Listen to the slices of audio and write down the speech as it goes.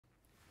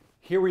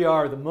Here we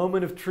are, the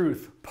moment of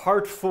truth,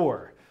 part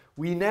 4.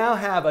 We now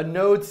have a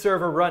node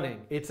server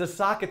running. It's a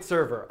socket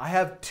server. I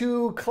have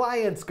 2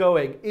 clients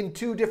going in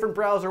 2 different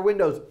browser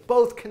windows,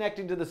 both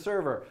connecting to the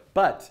server.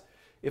 But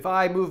if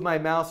I move my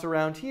mouse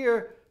around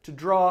here to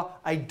draw,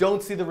 I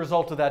don't see the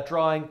result of that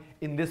drawing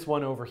in this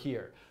one over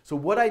here. So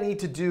what I need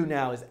to do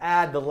now is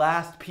add the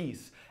last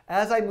piece.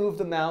 As I move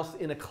the mouse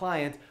in a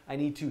client, I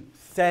need to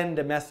send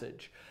a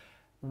message.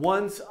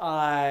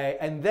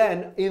 And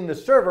then in the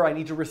server, I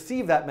need to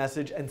receive that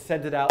message and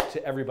send it out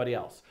to everybody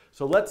else.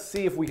 So let's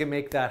see if we can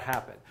make that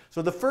happen.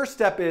 So the first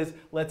step is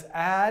let's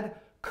add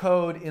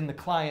code in the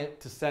client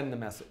to send the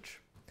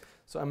message.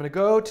 So I'm going to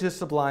go to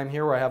Sublime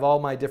here where I have all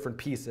my different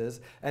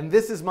pieces. And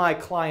this is my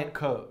client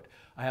code.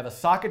 I have a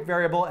socket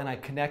variable and I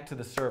connect to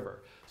the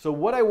server. So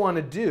what I want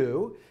to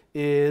do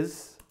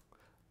is,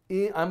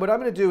 I'm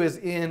going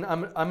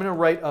to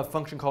write a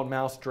function called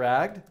mouse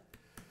dragged.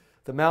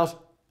 The mouse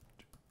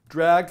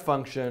dragged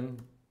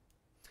function,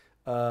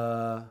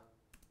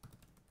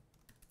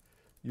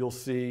 you'll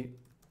see,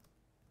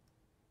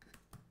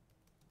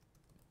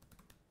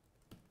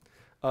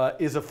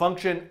 is a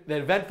function, the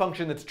event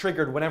function that's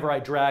triggered whenever I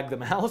drag the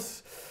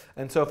mouse.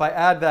 And so if I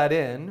add that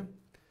in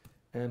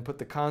and put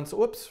the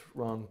console, whoops,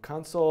 wrong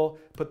console,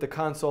 put the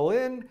console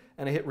in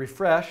and I hit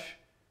refresh,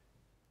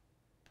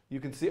 you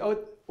can see,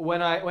 oh,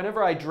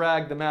 whenever I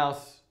drag the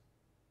mouse,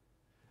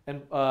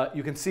 and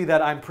you can see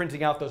that I'm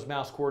printing out those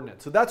mouse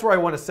coordinates. So that's where I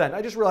want to send.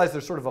 I just realized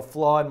there's sort of a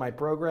flaw in my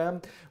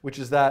program, which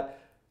is that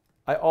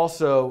I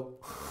also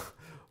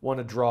want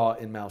to draw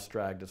in mouse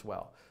dragged as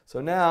well.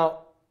 So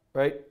now,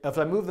 right, if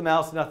I move the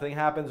mouse, nothing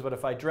happens. But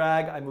if I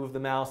drag, I move the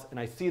mouse, and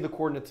I see the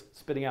coordinates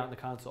spitting out in the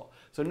console.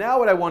 So now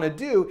what I want to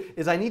do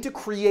is I need to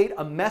create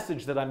a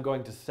message that I'm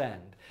going to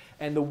send.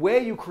 And the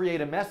way you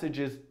create a message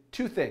is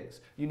 2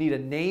 things. You need a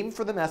name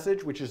for the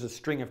message, which is a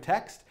string of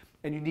text.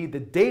 And you need the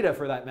data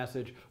for that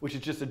message, which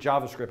is just a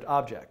JavaScript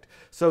object.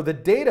 So the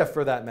data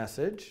for that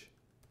message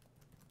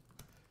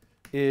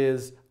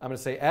is, I'm going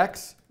to say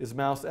x is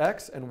mouse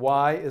x and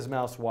y is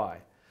mouse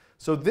y.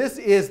 So this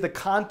is the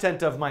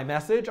content of my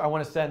message. I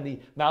want to send the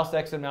mouse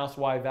x and mouse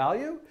y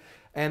value.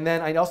 And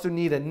then I also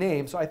need a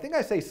name. So I think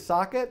I say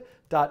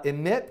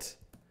socket.emit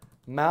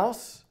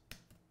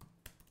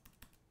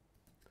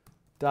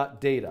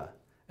mouse.data.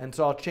 And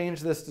so I'll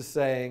change this to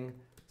saying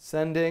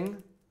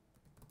sending.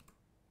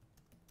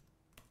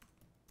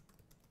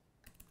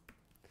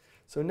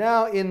 So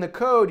now in the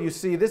code, you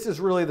see this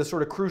is really the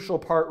sort of crucial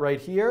part right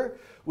here,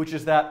 which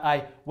is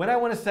that when I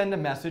want to send a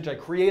message, I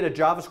create a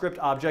JavaScript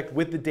object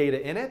with the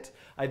data in it.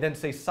 I then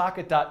say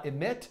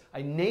socket.emit.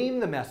 I name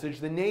the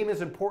message. The name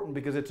is important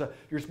because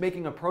you're just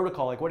making a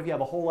protocol. Like what if you have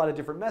a whole lot of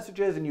different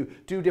messages and you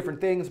do different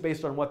things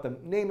based on what the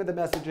name of the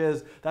message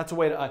is? That's a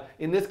way to,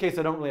 in this case,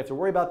 I don't really have to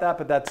worry about that,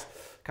 but that's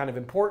kind of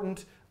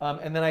important.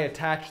 And then I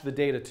attach the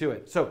data to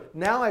it. So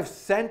now I've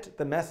sent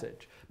the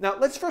message. Now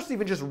let's first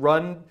even just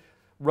run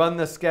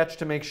the sketch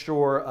to make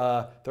sure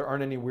there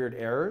aren't any weird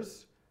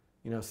errors.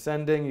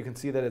 Sending, you can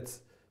see that it's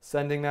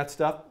sending that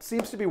stuff.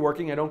 Seems to be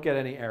working. I don't get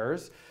any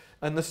errors.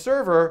 And the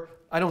server,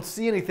 I don't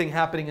see anything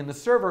happening in the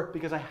server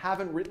because I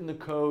haven't written the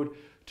code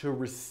to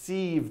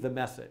receive the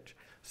message.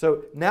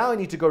 So now I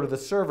need to go to the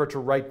server to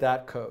write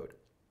that code.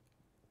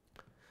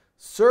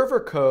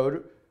 Server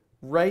code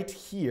right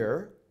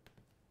here.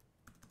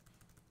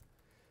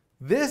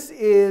 This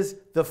is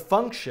the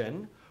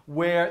function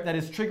that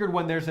is triggered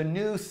when there's a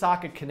new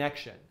socket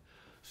connection.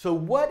 So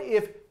what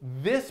if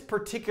this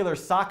particular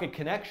socket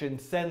connection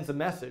sends a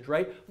message,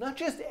 right? Not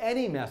just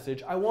any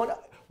message.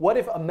 What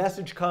if a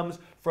message comes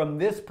from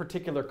this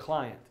particular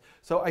client?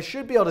 So I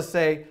should be able to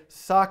say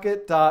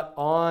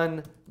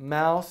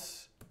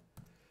socket.onMouse,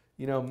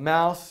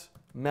 mouse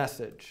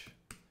message.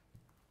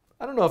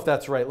 I don't know if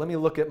that's right. Let me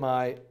look at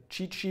my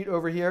cheat sheet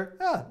over here.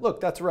 Look,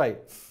 that's right.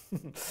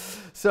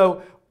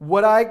 So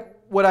what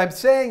I'm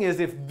saying is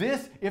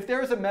if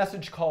there's a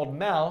message called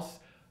mouse,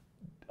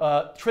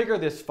 trigger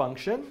this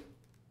function.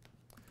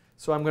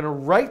 So I'm going to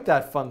write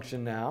that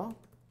function now.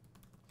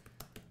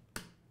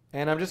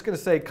 And I'm just going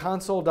to say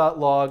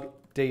console.log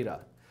data.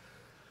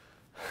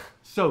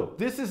 So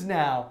this is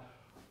now,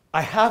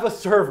 I have a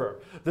server.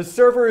 The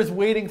server is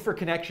waiting for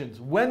connections.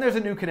 When there's a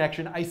new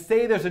connection, I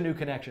say there's a new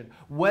connection.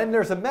 When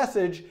there's a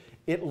message,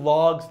 it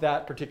logs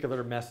that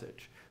particular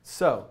message.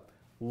 So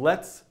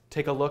let's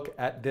take a look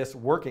at this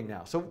working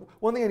now. So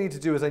one thing I need to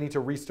do is I need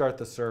to restart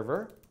the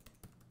server.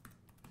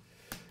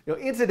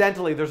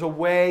 Incidentally, there's a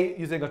way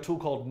using a tool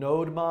called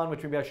NodeMon,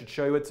 which maybe I should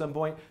show you at some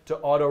point, to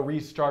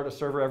auto-restart a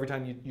server every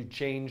time you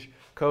change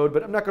code.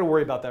 But I'm not going to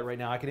worry about that right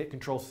now. I can hit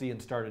Control-C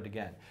and start it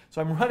again. So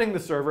I'm running the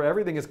server.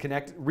 Everything is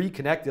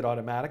reconnected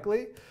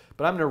automatically.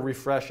 But I'm going to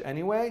refresh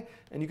anyway.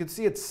 And you can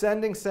see it's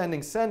sending,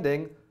 sending,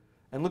 sending.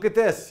 And look at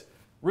this.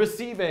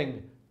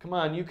 Receiving. Come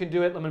on, you can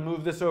do it. I'm going to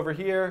move this over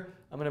here.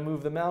 I'm going to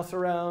move the mouse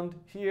around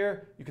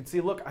here. You can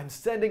see, look, I'm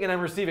sending and I'm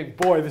receiving.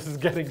 Boy, this is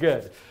getting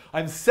good.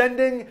 I'm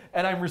sending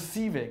and I'm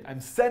receiving. I'm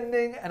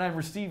sending and I'm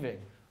receiving.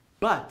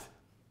 But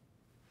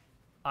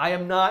I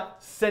am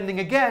not sending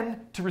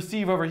again to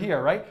receive over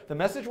here, right? The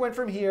message went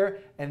from here,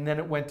 and then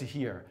it went to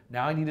here.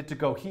 Now I need it to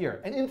go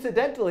here. And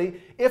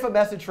incidentally, if a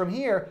message from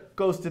here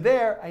goes to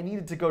there, I need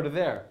it to go to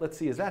there. Let's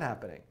see, is that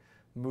happening?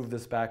 Move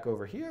this back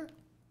over here.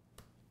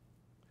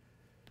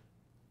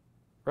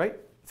 Right?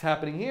 It's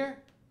happening here.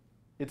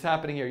 It's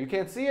happening here. You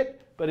can't see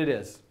it, but it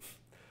is.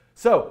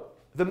 So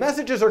the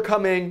messages are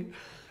coming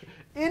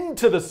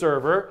into the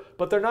server,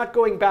 but they're not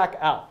going back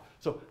out.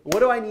 So what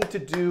do I need to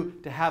do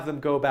to have them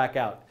go back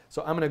out?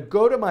 So I'm going to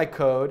go to my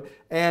code,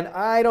 and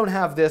I don't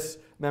have this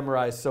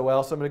memorized so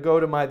well, so I'm going to go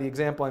to the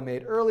example I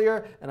made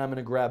earlier, and I'm going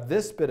to grab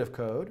this bit of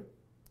code.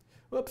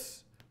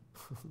 Whoops.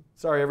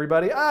 Sorry,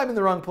 everybody. I'm in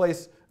the wrong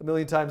place a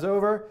million times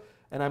over,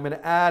 and I'm going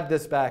to add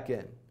this back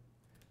in.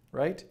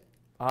 Right?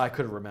 I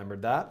could have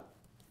remembered that.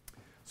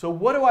 So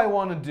what do I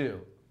want to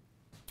do?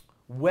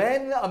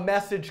 When a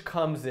message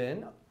comes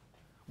in,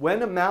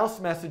 when a mouse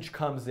message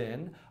comes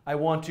in, I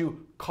want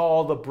to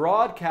call the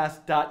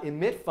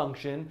broadcast.emit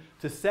function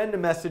to send a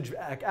message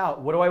back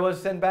out. What do I want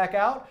to send back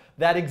out?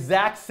 That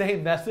exact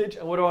same message.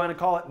 And what do I want to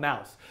call it?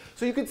 Mouse.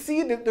 So you can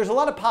see that there's a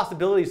lot of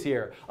possibilities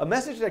here. A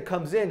message that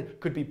comes in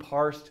could be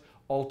parsed,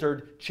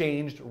 altered,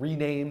 changed,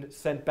 renamed,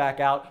 sent back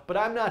out. But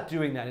I'm not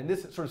doing that. In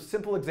this sort of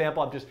simple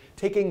example, I'm just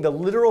taking the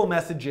literal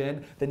message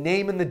in, the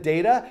name and the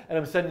data, and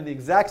I'm sending the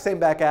exact same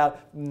back out,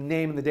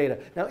 name and the data.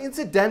 Now,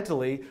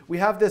 incidentally, we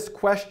have this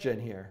question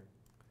here.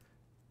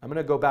 I'm going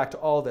to go back to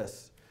all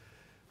this.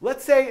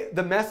 Let's say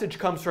the message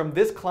comes from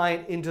this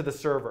client into the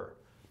server.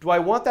 Do I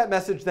want that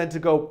message then to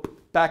go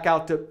back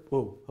out to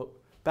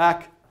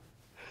back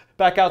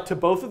out to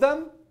both of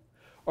them?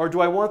 Or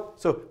do I want,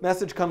 so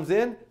message comes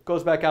in,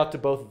 goes back out to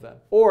both of them.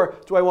 Or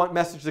do I want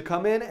message to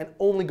come in and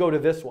only go to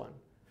this one?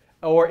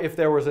 Or if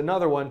there was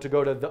another one, to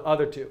go to the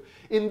other two.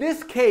 In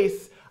this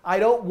case, I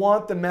don't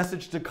want the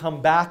message to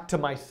come back to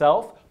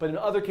myself, but in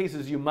other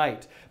cases you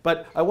might.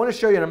 But I want to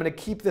show you, and I'm going to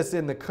keep this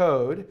in the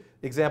code,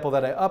 example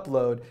that I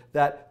upload,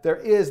 that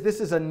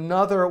this is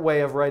another way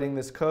of writing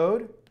this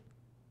code.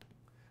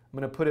 I'm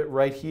going to put it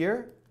right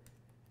here.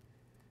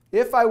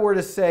 If I were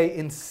to say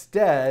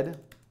instead,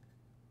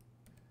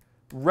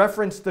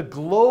 reference the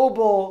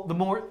global,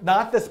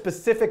 not the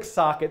specific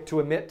socket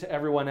to emit to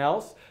everyone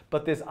else,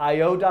 but this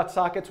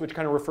io.sockets, which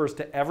kind of refers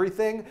to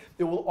everything,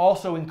 it will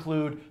also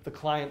include the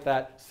client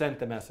that sent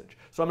the message.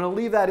 So I'm going to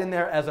leave that in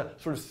there as a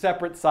sort of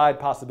separate side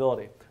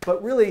possibility.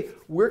 But really,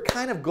 we're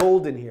kind of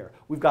golden here.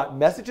 We've got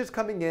messages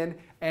coming in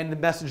and the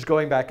message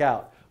going back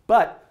out.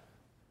 But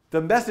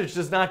the message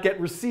does not get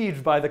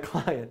received by the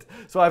client.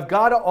 So I've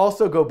got to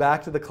also go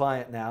back to the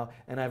client now,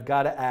 and I've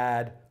got to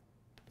add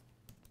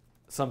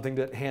something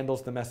that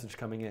handles the message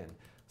coming in.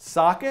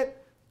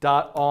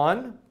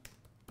 Socket.on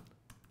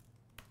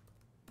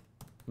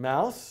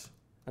mouse,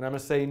 and I'm going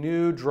to say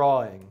new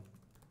drawing.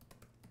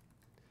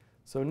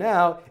 So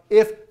now,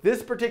 if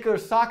this particular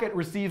socket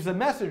receives a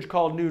message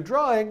called new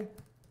drawing,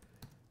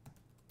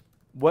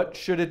 what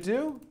should it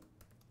do?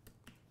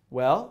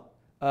 Well,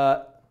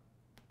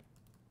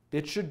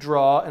 it should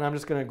draw, and I'm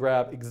just going to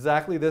grab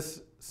exactly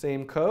this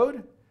same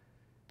code.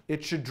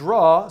 It should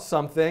draw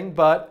something,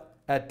 but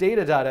at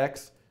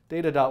data.x,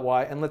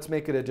 data.y, and let's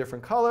make it a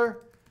different color,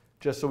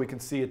 just so we can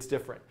see it's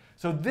different.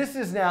 So this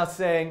is now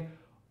saying,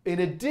 in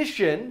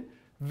addition,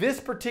 this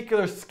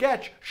particular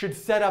sketch should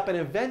set up an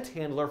event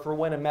handler for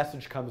when a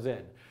message comes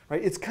in.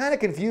 Right? It's kind of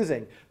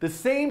confusing. The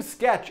same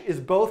sketch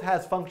both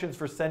has functions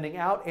for sending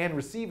out and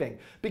receiving,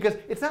 because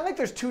it's not like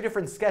there's two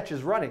different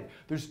sketches running.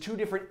 There's two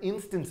different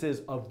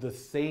instances of the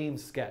same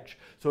sketch.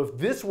 So if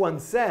this one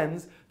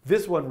sends,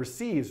 this one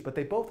receives, but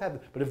they both have,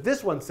 but if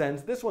this one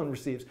sends, this one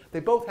receives, they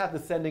both have the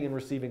sending and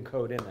receiving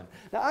code in them.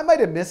 Now I might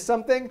have missed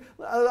something.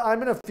 I'm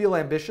going to feel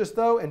ambitious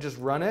though and just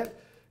run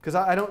it, because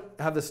I don't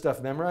have this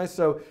stuff memorized.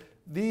 So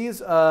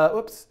these,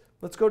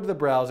 let's go to the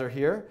browser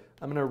here.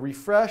 I'm going to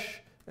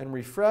refresh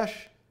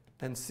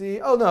and see.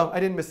 Oh no, I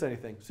didn't miss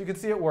anything. So you can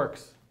see it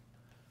works.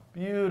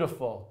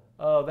 Beautiful.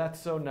 Oh, that's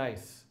so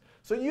nice.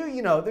 So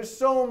you know, there's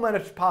so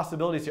much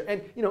possibilities here.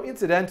 And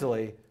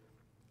incidentally,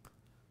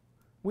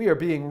 we are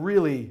being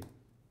really,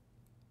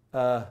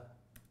 there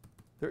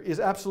is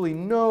absolutely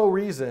no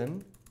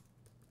reason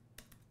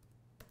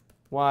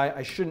why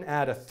I shouldn't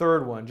add a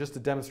third one just to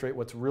demonstrate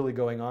what's really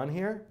going on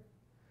here.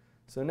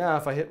 So now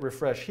if I hit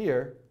refresh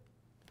here,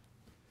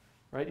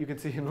 right, you can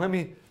see, and let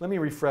me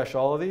refresh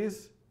all of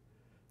these.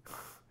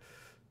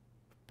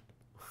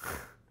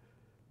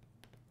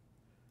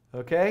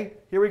 Okay,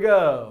 here we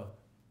go.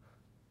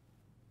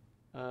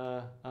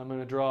 I'm going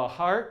to draw a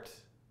heart,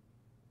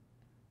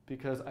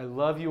 because I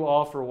love you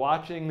all for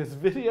watching this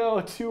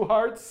video. 2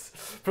 hearts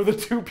for the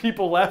 2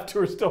 people left who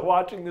are still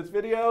watching this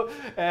video.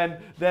 And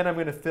then I'm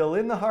going to fill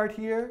in the heart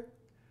here,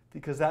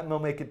 because that will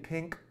make it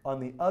pink on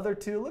the other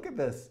 2. Look at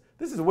this.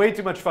 This is way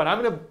too much fun.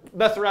 I'm going to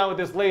mess around with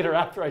this later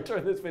after I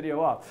turn this video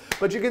off.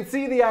 But you can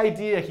see the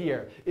idea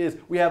here is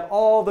we have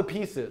all the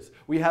pieces.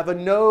 We have a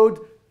node.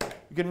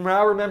 You can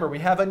now remember, we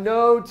have a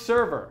node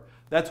server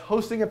that's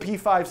hosting a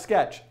P5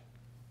 sketch.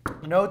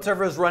 The node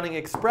server is running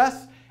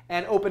Express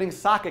and opening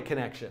socket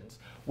connections.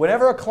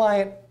 Whenever a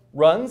client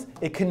runs.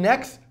 It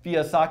connects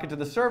via a socket to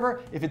the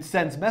server. If it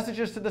sends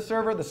messages to the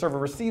server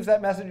receives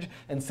that message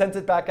and sends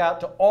it back out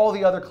to all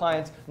the other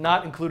clients,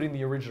 not including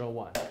the original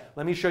one.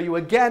 Let me show you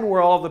again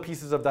where all the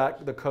pieces of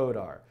the code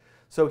are.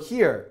 So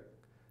here,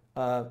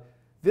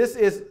 this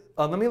is,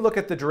 let me look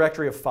at the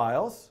directory of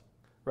files,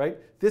 right?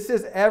 This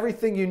is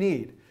everything you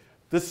need.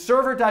 The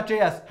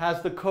server.js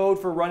has the code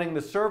for running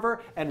the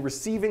server and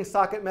receiving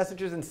socket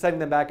messages and sending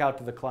them back out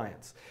to the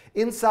clients.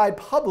 Inside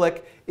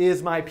public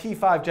is my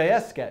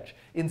p5.js sketch.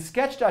 In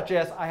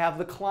sketch.js, I have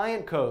the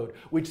client code,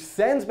 which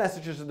sends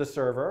messages to the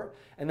server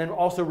and then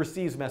also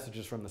receives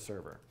messages from the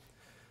server.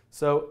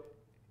 So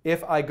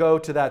if I go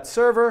to that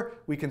server,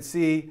 we can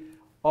see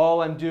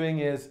all I'm doing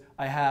is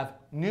I have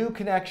new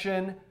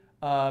connection.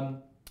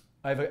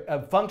 I have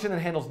a function that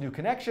handles new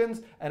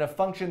connections and a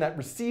function that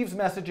receives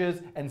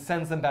messages and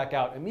sends them back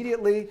out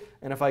immediately.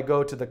 And if I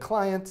go to the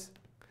client,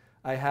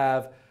 I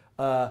have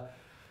a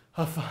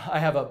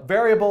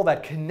variable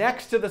that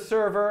connects to the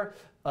server.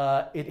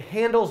 It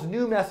handles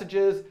new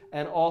messages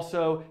and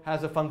also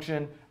has a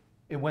function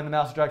when the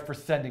mouse is dragged for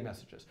sending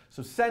messages.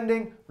 So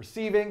sending,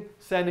 receiving,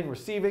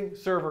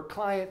 server,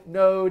 client,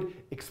 node,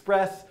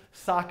 express,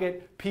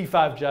 socket,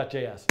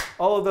 p5.js.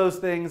 All of those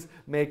things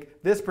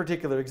make this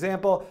particular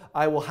example.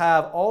 I will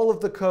have all of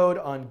the code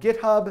on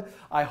GitHub.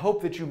 I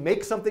hope that you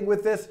make something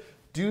with this,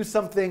 do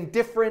something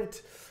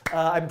different.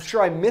 I'm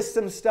sure I missed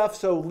some stuff,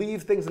 so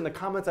leave things in the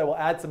comments. I will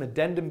add some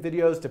addendum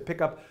videos to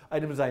pick up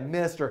items I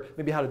missed, or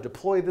maybe how to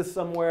deploy this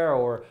somewhere,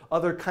 or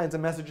other kinds of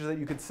messages that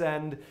you could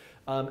send.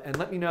 And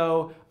let me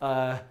know,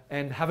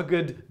 and have a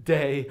good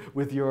day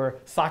with your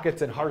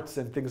sockets and hearts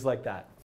and things like that.